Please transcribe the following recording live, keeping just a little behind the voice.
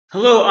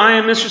Hello, I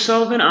am Mr.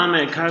 Sullivan. I'm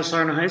at Kyle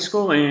High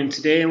School, and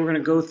today we're going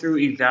to go through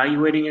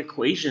evaluating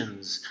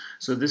equations.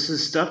 So this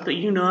is stuff that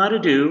you know how to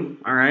do,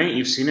 all right?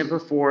 You've seen it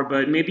before,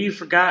 but maybe you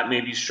forgot,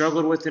 maybe you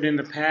struggled with it in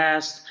the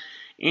past,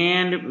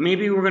 and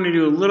maybe we're going to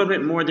do a little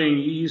bit more than you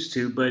used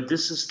to, but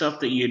this is stuff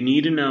that you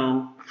need to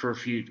know for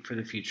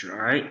the future,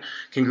 all right?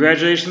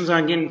 Congratulations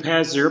on getting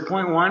past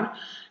 0.1,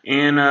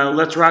 and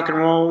let's rock and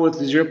roll with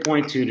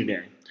 0.2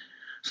 today.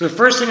 So the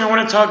first thing I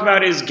want to talk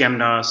about is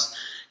GEMDAS.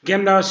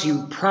 GEMDAS,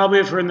 you probably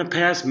have heard in the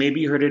past,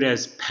 maybe you heard it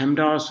as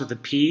PEMDAS with a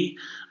P.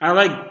 I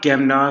like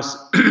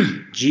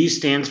GEMDAS. G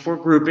stands for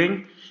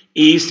grouping,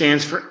 E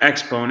stands for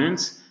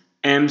exponents,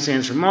 M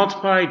stands for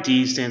multiply,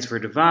 D stands for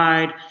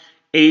divide,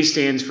 A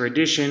stands for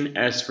addition,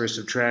 S for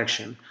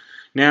subtraction.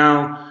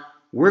 Now,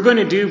 we're going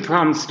to do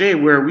problems today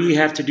where we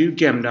have to do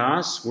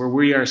GEMDAS, where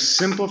we are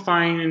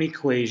simplifying an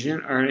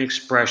equation or an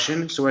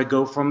expression, so I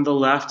go from the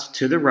left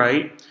to the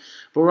right.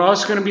 But we're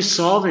also going to be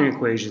solving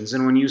equations,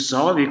 and when you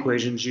solve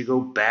equations, you go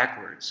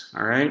backwards,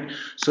 all right?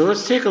 So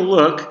let's take a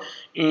look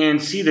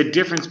and see the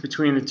difference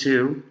between the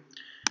two,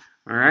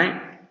 all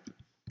right?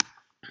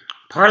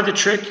 Part of the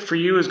trick for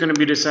you is going to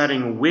be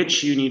deciding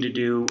which you need to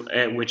do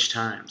at which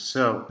time.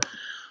 So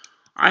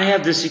I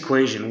have this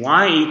equation,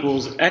 y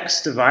equals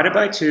x divided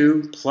by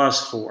 2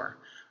 plus 4.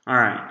 All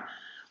right,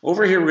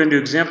 over here we're going to do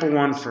example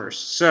 1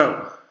 first.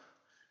 So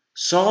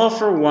solve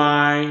for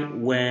y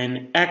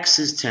when x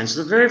is 10.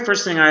 So the very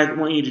first thing I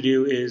want you to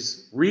do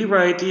is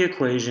rewrite the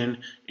equation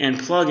and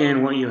plug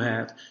in what you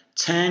have.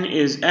 10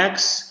 is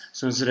x,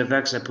 so instead of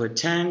x I put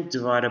 10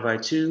 divided by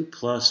 2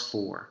 plus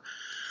 4.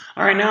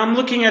 All right, now I'm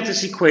looking at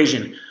this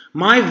equation.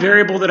 My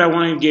variable that I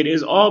want to get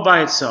is all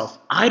by itself.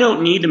 I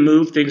don't need to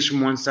move things from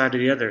one side to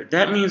the other.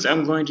 That means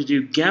I'm going to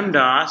do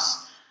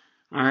GEMDAS,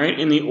 all right,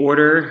 in the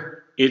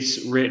order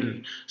it's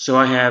written. So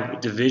I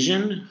have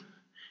division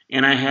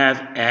and I have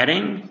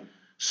adding.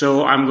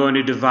 So I'm going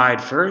to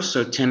divide first.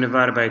 So 10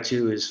 divided by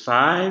 2 is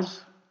 5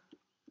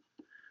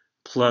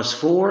 plus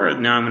 4.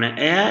 Now I'm going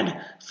to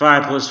add.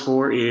 5 plus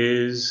 4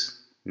 is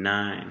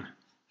 9.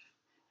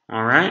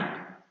 All right.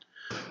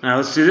 Now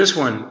let's do this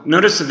one.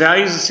 Notice the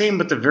value is the same,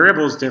 but the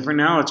variable is different.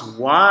 Now it's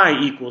y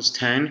equals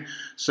 10.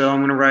 So I'm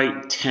going to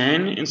write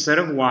 10 instead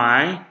of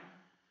y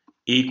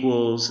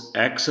equals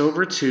x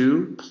over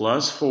 2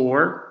 plus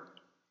 4.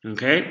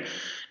 Okay.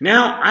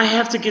 Now I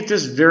have to get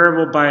this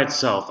variable by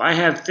itself. I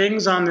have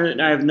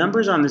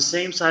numbers on the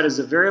same side as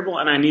the variable,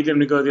 and I need them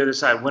to go to the other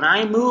side. When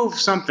I move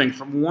something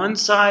from one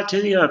side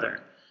to the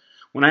other,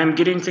 when I'm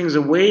getting things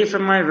away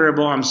from my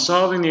variable, I'm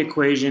solving the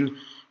equation,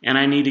 and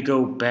I need to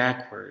go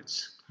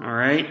backwards. All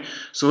right.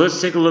 So let's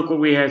take a look what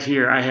we have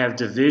here. I have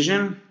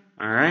division.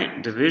 All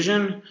right,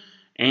 division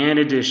and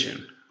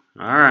addition.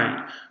 All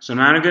right, so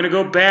now I'm going to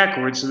go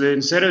backwards, so that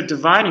instead of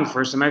dividing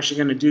first, I'm actually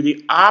going to do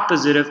the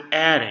opposite of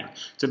adding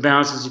to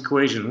balance this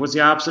equation. What's the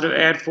opposite of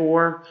add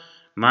 4?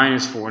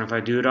 Minus 4. And if I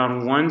do it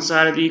on one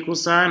side of the equal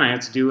sign, I have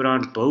to do it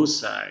on both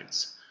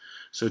sides.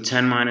 So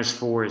 10 minus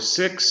 4 is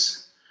 6.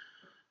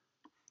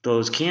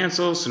 Those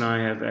cancel, so now I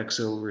have x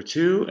over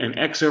 2. And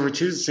x over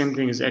 2 is the same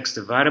thing as x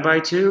divided by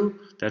 2.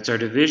 That's our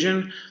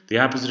division. The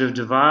opposite of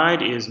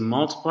divide is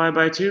multiply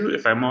by 2.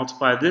 If I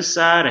multiply this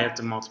side, I have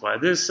to multiply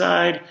this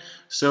side.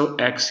 So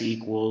x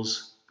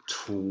equals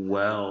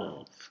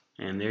 12.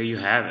 And there you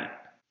have it.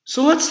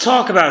 So let's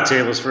talk about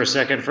tables for a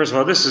second. First of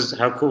all, this is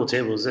how cool a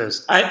table is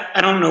this.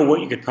 I don't know what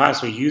you could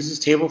possibly use this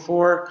table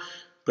for,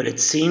 but it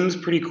seems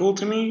pretty cool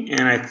to me,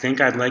 and I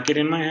think I'd like it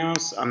in my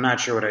house. I'm not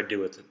sure what I'd do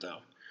with it, though.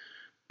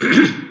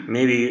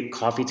 Maybe a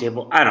coffee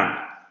table. I don't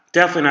know.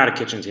 Definitely not a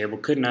kitchen table.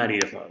 Could not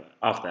eat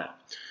off that.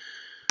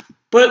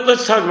 But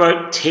let's talk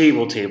about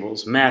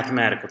tables,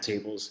 mathematical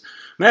tables.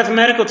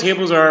 Mathematical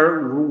tables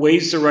are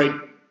ways to write,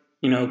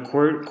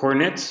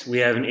 coordinates. We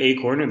have an A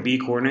coordinate, a B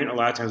coordinate. A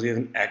lot of times we have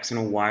an X and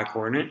a Y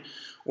coordinate,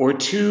 or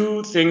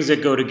two things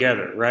that go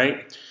together,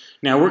 right?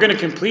 Now we're going to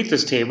complete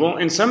this table,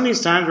 and some of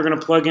these times we're going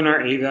to plug in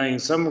our A value,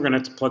 and some we're going to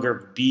have to plug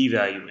our B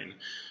value in.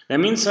 That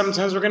means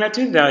sometimes we're going to have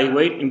to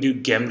evaluate and do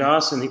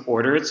GEMDAS in the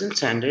order it's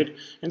intended,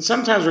 and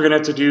sometimes we're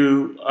going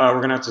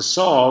to have to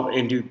solve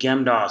and do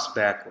GEMDAS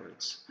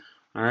backwards.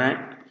 All right.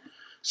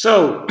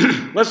 So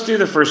let's do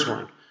the first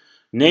one.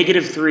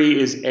 -3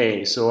 is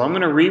A. So I'm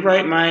going to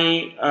rewrite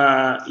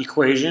my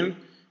equation.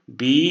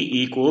 B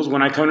equals,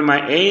 when I come to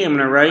my A, I'm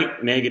going to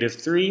write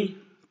 -3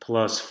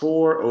 plus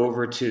 4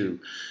 over 2.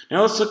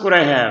 Now let's look what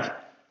I have.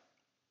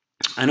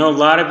 I know a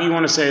lot of you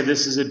want to say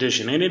this is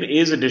addition, and it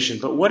is addition,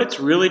 but what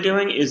it's really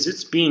doing is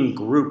it's being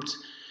grouped.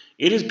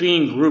 It is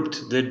being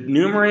grouped. The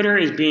numerator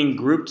is being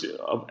grouped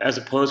as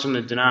opposed from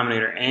the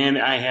denominator, and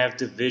I have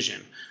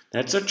division.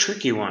 That's a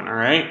tricky one, all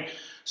right?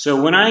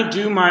 So when I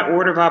do my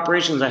order of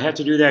operations, I have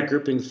to do that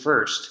grouping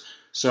first.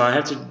 So I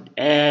have to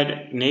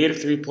add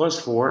 -3 plus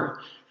 4,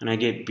 and I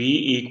get B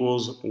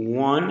equals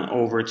 1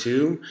 over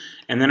 2,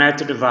 and then I have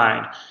to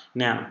divide.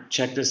 Now,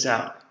 check this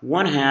out.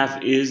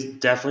 1/2 is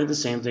definitely the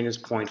same thing as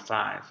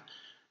 0.5.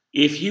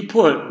 If you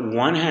put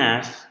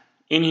 1/2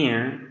 in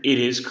here, it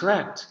is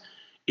correct.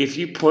 If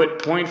you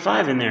put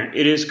 0.5 in there,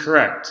 it is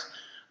correct.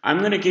 I'm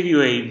going to give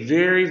you a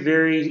very,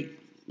 very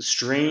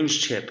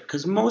strange tip,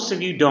 because most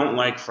of you don't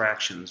like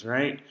fractions,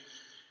 right?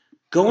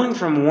 Going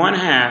from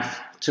 1/2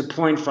 to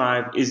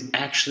 0.5 is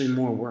actually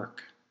more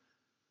work,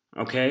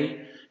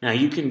 okay? Now,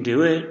 you can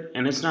do it,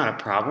 and it's not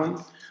a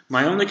problem.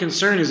 My only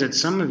concern is that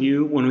some of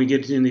you, when we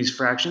get in these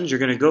fractions, you're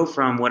going to go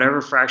from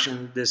whatever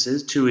fraction this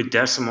is to a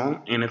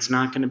decimal, and it's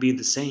not going to be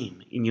the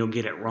same, and you'll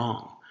get it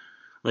wrong.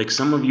 Like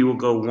some of you will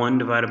go 1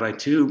 divided by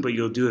 2, but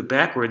you'll do it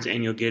backwards,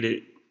 and you'll get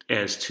it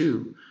as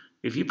 2.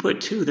 If you put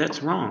 2,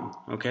 that's wrong,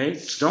 okay?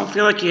 So don't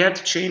feel like you have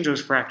to change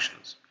those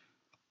fractions.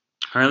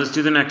 All right, let's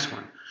do the next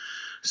one.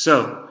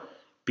 So,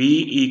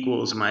 b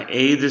equals, my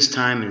a this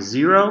time is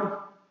 0,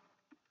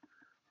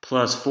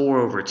 plus 4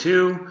 over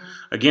 2.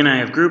 Again, I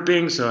have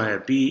grouping, so I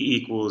have b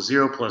equals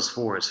 0 plus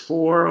 4 is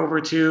 4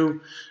 over 2.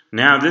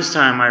 Now this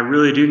time I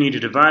really do need to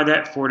divide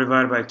that. 4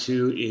 divided by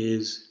 2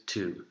 is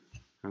 2.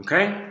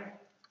 Okay?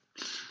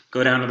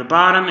 Go down to the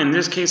bottom. In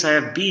this case I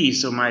have b,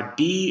 so my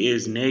b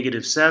is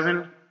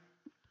 -7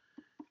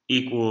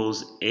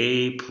 equals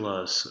a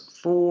plus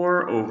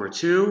 4 over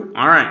 2.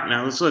 All right,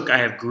 now let's look. I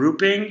have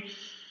grouping,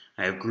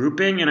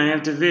 and I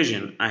have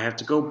division. I have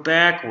to go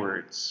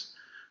backwards.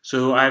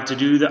 So I have to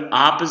do the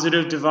opposite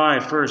of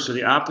divide first. So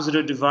the opposite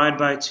of divide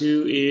by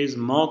 2 is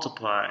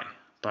multiply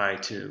by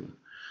 2.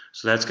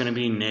 So that's going to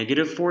be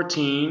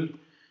 -14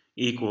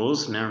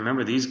 equals, now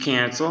remember these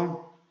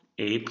cancel,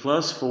 a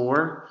plus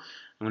 4.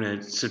 I'm going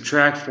to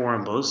subtract 4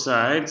 on both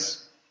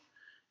sides,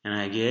 and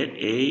I get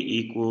a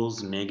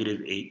equals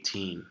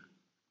 -18.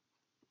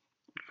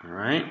 All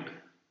right.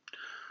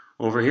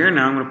 Over here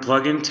now I'm going to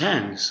plug in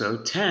 10. So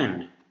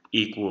 10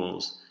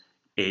 equals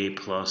a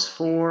plus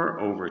 4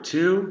 over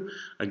 2.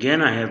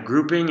 Again, I have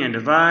grouping and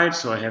divide,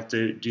 so I have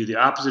to do the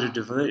opposite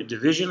of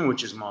division,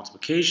 which is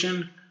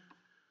multiplication.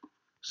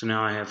 So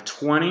now I have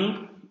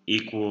 20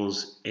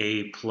 equals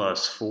a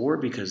plus 4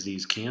 because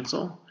these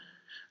cancel.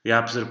 The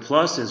opposite of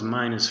plus is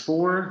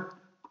 -4,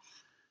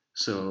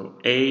 so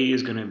a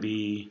is going to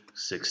be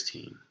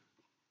 16.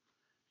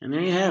 And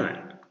there you have it.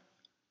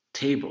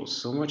 Tables,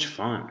 so much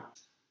fun.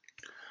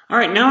 All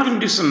right, now we're going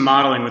to do some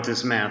modeling with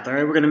this math. All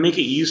right, we're going to make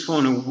it useful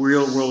in a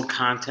real-world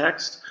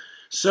context.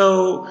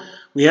 So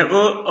we have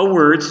a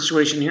word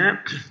situation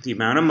here. The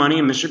amount of money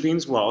in Mr.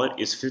 Bean's wallet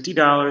is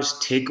 $50.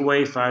 Take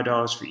away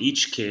 $5 for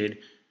each kid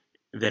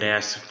that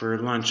asks for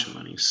lunch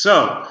money.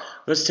 So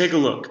let's take a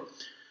look.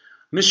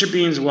 Mr.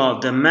 Bean's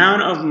wallet, the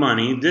amount of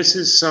money, this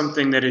is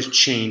something that is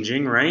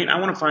changing, right? I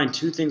want to find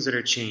two things that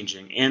are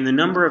changing. And the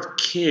number of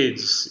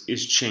kids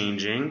is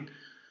changing.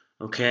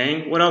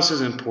 Okay, what else is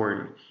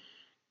important?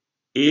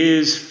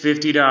 Is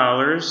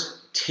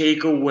 $50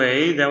 take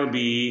away, that would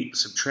be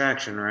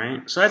subtraction,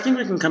 right? So I think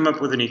we can come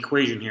up with an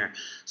equation here.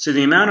 So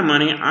the amount of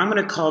money, I'm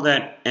going to call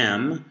that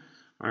M,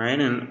 all right?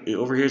 And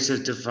over here it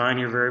says define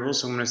your variable,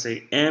 so I'm going to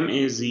say M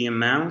is the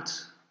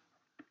amount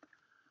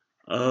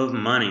of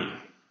money,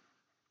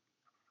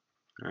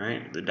 all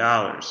right? The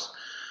dollars,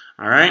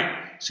 all right?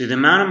 So the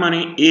amount of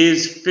money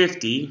is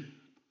 50,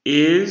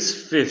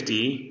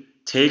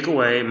 take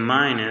away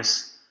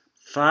minus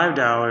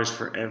 $5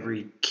 for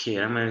every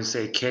kid. I'm going to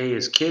say K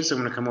is kids, so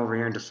I'm going to come over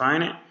here and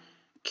define it.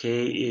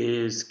 K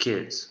is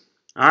kids.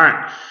 All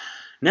right.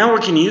 Now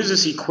we can use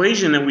this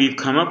equation that we've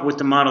come up with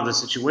to model the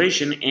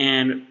situation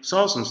and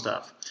solve some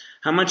stuff.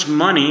 How much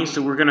money,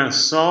 so we're going to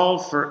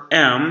solve for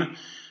M,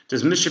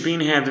 does Mr.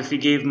 Bean have if he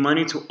gave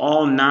money to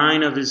all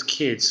 9 of his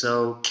kids?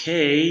 So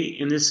K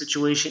in this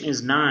situation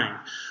is 9.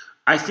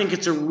 I think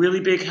it's a really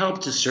big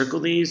help to circle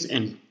these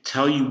and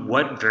tell you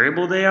what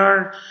variable they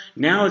are.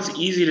 Now it's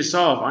easy to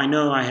solve. I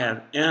know I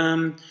have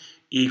M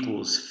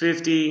equals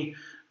 50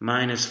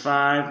 minus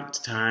 5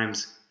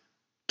 times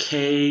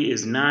K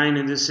is 9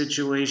 in this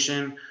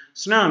situation.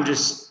 So now I'm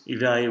just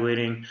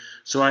evaluating.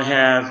 So I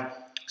have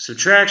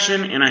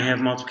subtraction and I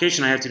have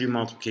multiplication. I have to do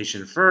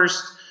multiplication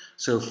first.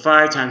 So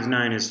 5 times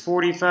 9 is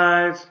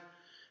 45.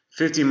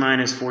 50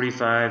 minus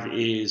 45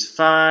 is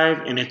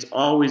 5. And it's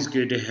always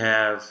good to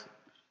have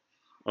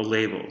a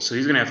label. So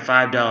he's going to have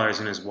 $5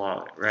 in his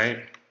wallet,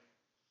 right?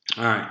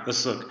 All right,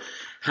 let's look.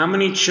 How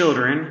many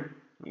children,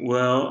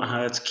 well,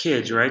 that's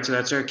kids, right? So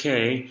that's our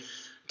K.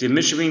 Did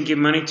Mr. Bean give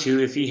money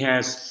to if he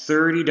has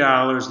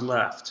 $30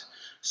 left?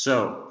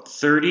 So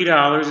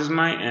 $30 is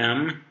my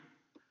M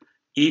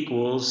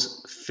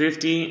equals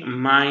 50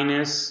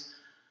 minus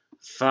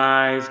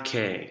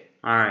 5K.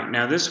 All right,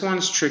 now this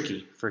one's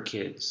tricky for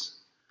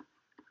kids.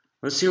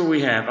 Let's see what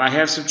we have. I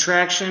have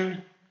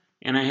subtraction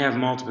and I have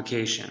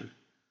multiplication.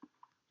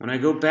 When I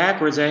go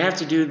backwards, I have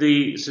to do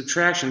the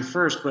subtraction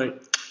first,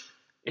 but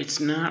it's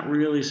not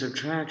really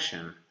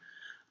subtraction.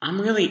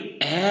 I'm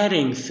really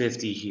adding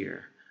 50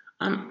 here.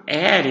 I'm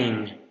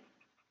adding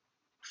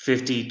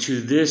 50 to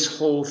this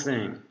whole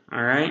thing,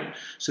 all right?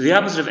 So the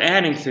opposite of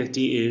adding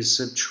 50 is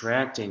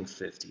subtracting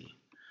 50,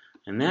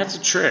 and that's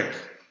a trick.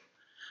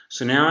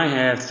 So now I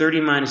have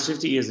 30 minus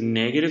 50 is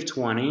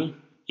 -20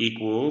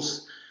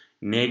 equals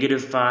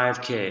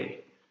 -5K.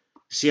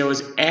 See, I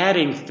was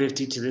adding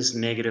 50 to this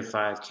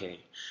 -5K.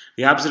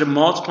 The opposite of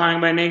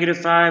multiplying by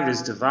 -5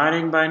 is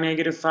dividing by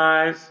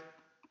 -5.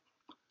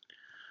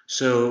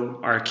 So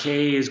our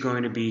K is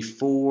going to be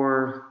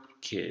 4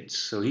 kids.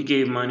 So he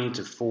gave money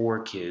to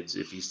 4 kids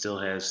if he still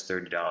has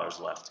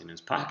 $30 left in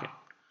his pocket.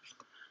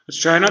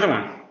 Let's try another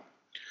one.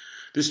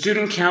 The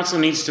student council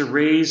needs to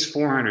raise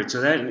 400.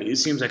 So that it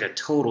seems like a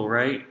total,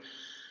 right?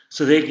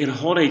 So they can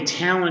hold a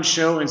talent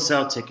show and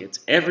sell tickets.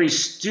 Every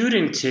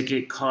student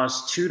ticket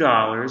costs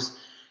 $2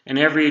 and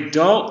every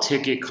adult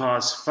ticket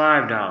costs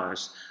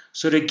 $5.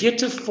 So to get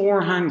to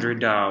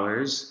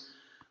 $400,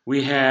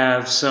 we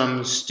have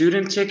some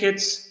student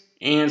tickets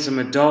and some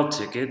adult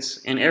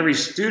tickets, and every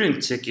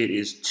student ticket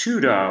is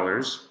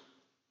 $2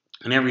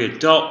 and every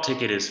adult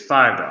ticket is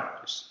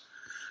 $5.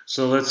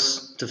 So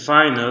let's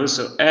define those.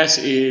 So S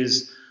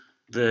is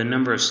the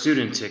number of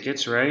student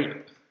tickets,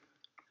 right?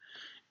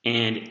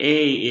 And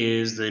A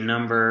is the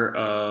number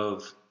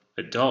of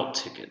adult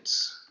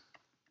tickets.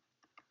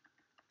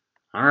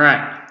 All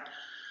right.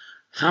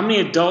 How many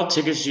adult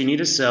tickets do you need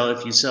to sell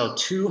if you sell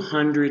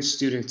 200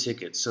 student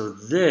tickets? So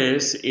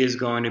this is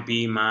going to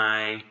be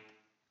my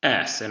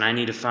S, and I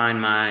need to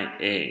find my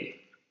A.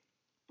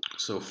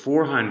 So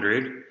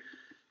 400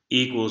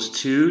 equals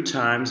 2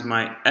 times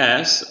my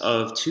S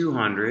of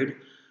 200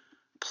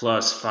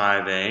 plus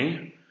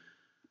 5A.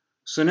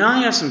 So now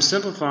I have some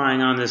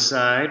simplifying on this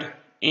side,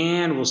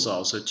 and we'll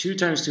solve. So 2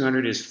 times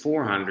 200 is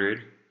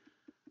 400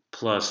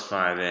 plus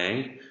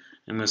 5A.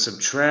 I'm going to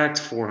subtract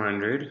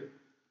 400.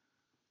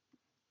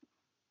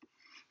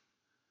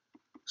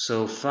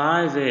 So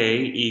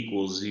 5A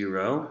equals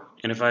 0.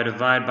 And if I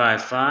divide by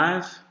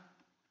 5,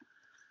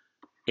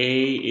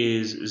 A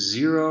is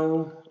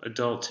 0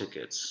 adult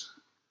tickets.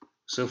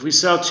 So if we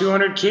sell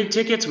 200 kid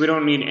tickets, we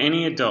don't need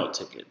any adult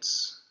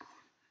tickets.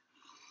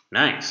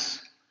 Nice.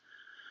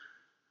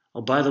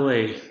 Oh, by the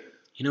way,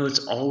 you know,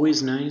 it's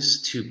always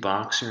nice to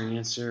box your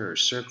answer or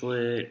circle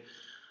it.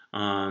 In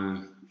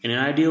an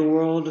ideal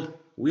world,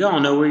 we all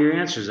know where your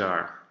answers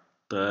are,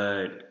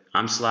 but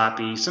I'm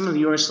sloppy. Some of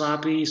you are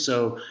sloppy,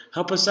 so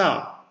help us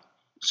out.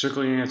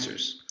 Circle your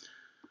answers.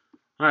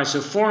 All right,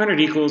 so 400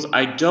 equals,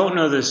 I don't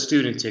know the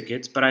student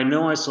tickets, but I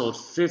know I sold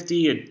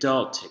 50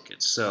 adult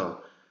tickets.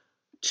 So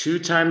 2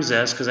 times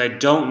S, because I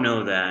don't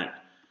know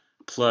that,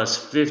 plus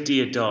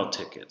 50 adult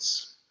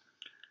tickets.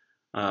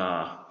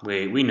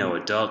 Wait, we know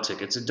adult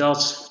tickets.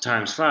 Adults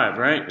times 5,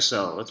 right?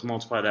 So let's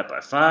multiply that by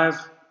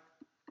 5.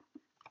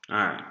 All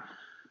right,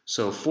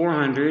 so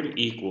 400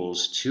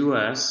 equals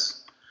 2S.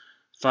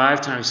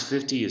 5 times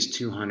 50 is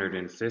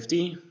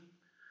 250.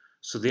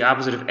 So the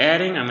opposite of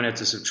adding, I'm going to have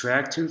to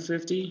subtract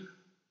 250.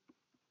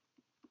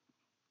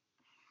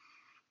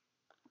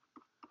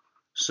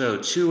 So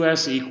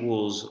 2S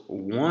equals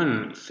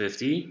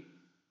 150.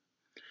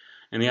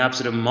 And the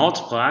opposite of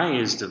multiply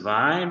is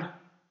divide.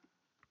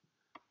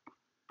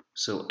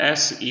 So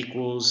S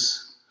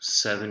equals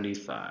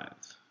 75.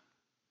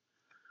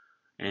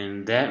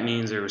 And that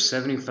means there were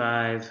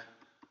 75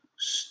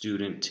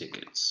 student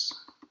tickets.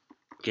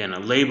 Again, a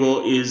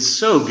label is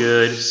so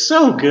good,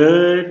 so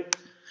good.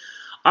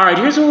 All right,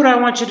 here's what I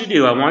want you to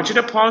do. I want you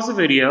to pause the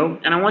video,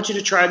 and I want you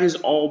to try these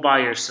all by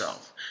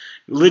yourself.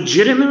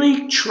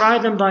 Legitimately try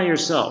them by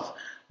yourself.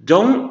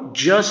 Don't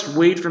just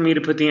wait for me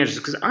to put the answers,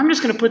 because I'm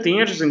just going to put the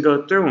answers and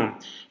go through them.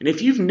 And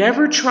if you've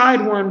never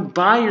tried one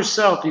by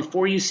yourself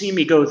before you see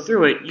me go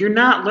through it, you're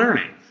not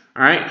learning.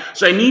 All right?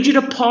 So I need you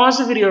to pause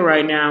the video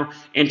right now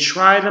and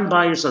try them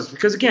by yourselves.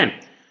 Because again,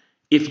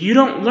 if you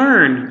don't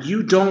learn,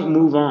 you don't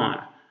move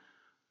on.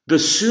 The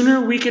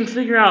sooner we can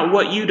figure out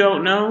what you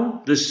don't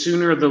know, the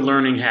sooner the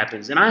learning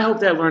happens. And I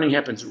hope that learning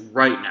happens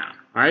right now.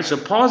 All right? So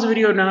pause the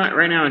video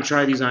right now and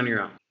try these on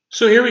your own.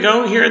 So here we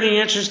go. Here are the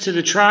answers to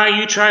the try,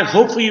 you try.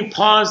 Hopefully you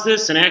paused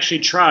this and actually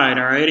tried,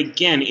 all right?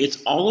 Again,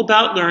 it's all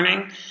about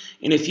learning.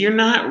 And if you're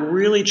not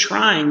really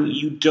trying,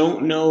 you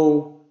don't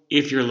know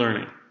if you're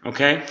learning,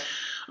 okay?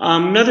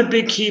 Another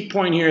big key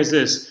point here is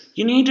this.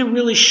 You need to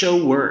really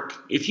show work.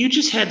 If you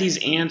just had these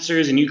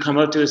answers and you come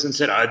up to us and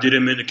said, I did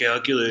them in the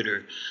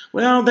calculator,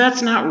 well,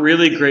 that's not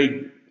really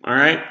great, all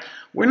right?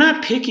 We're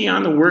not picky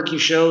on the work you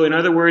show. In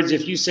other words,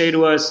 if you say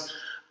to us,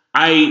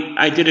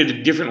 I did it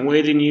a different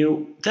way than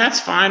you, that's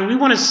fine. We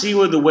want to see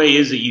what the way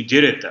is that you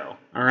did it, though,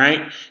 all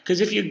right? Because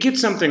if you get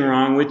something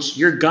wrong, which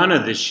you're gonna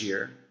this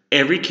year,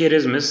 every kid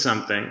has missed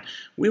something,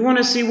 we want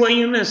to see what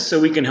you missed so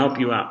we can help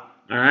you out,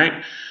 all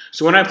right?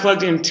 So when I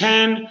plugged in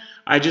 10,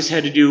 I just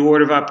had to do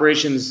order of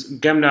operations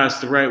GEMDAS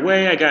the right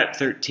way. I got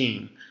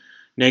 13.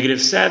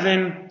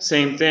 -7,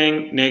 same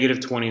thing,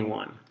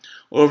 -21.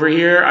 Over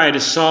here, I had to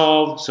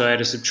solve, so I had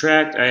to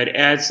subtract, I had to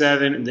add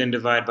 7, and then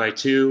divide by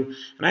 2.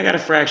 And I got a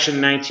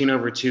fraction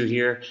 19/2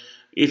 here.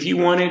 If you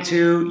wanted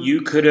to,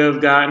 you could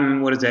have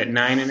gotten, what is that,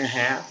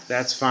 9.5?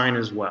 That's fine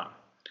as well.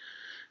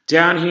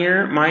 Down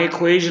here, my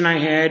equation I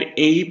had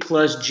A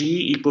plus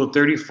G equaled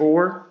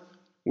 34,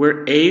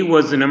 where A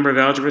was the number of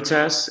algebra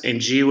tests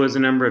and G was the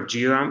number of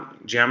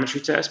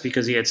geometry tests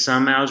because he had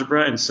some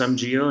algebra and some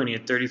geo, and he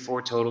had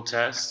 34 total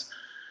tests.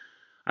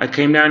 I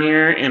came down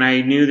here and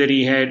I knew that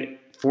he had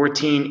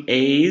 14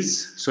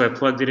 A's, so I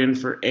plugged it in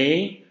for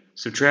A,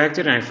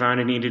 subtracted, and I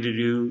found I needed to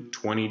do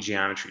 20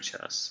 geometry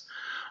tests.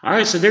 All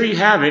right, so there you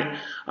have it.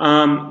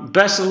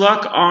 Best of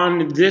luck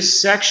on this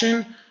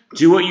section.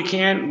 Do what you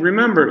can.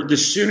 Remember, the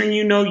sooner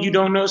you know you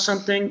don't know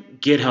something,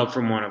 get help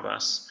from one of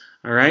us.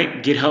 All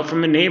right? Get help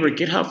from a neighbor.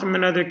 Get help from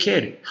another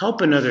kid.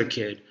 Help another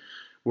kid.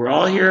 We're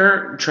all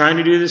here trying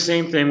to do the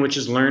same thing, which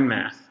is learn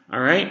math.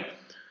 All right?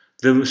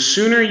 The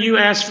sooner you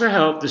ask for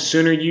help, the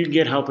sooner you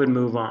get help and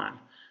move on.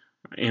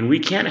 And we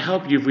can't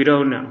help you if we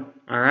don't know.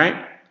 All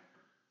right?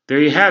 There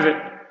you have it.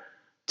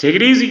 Take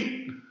it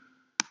easy.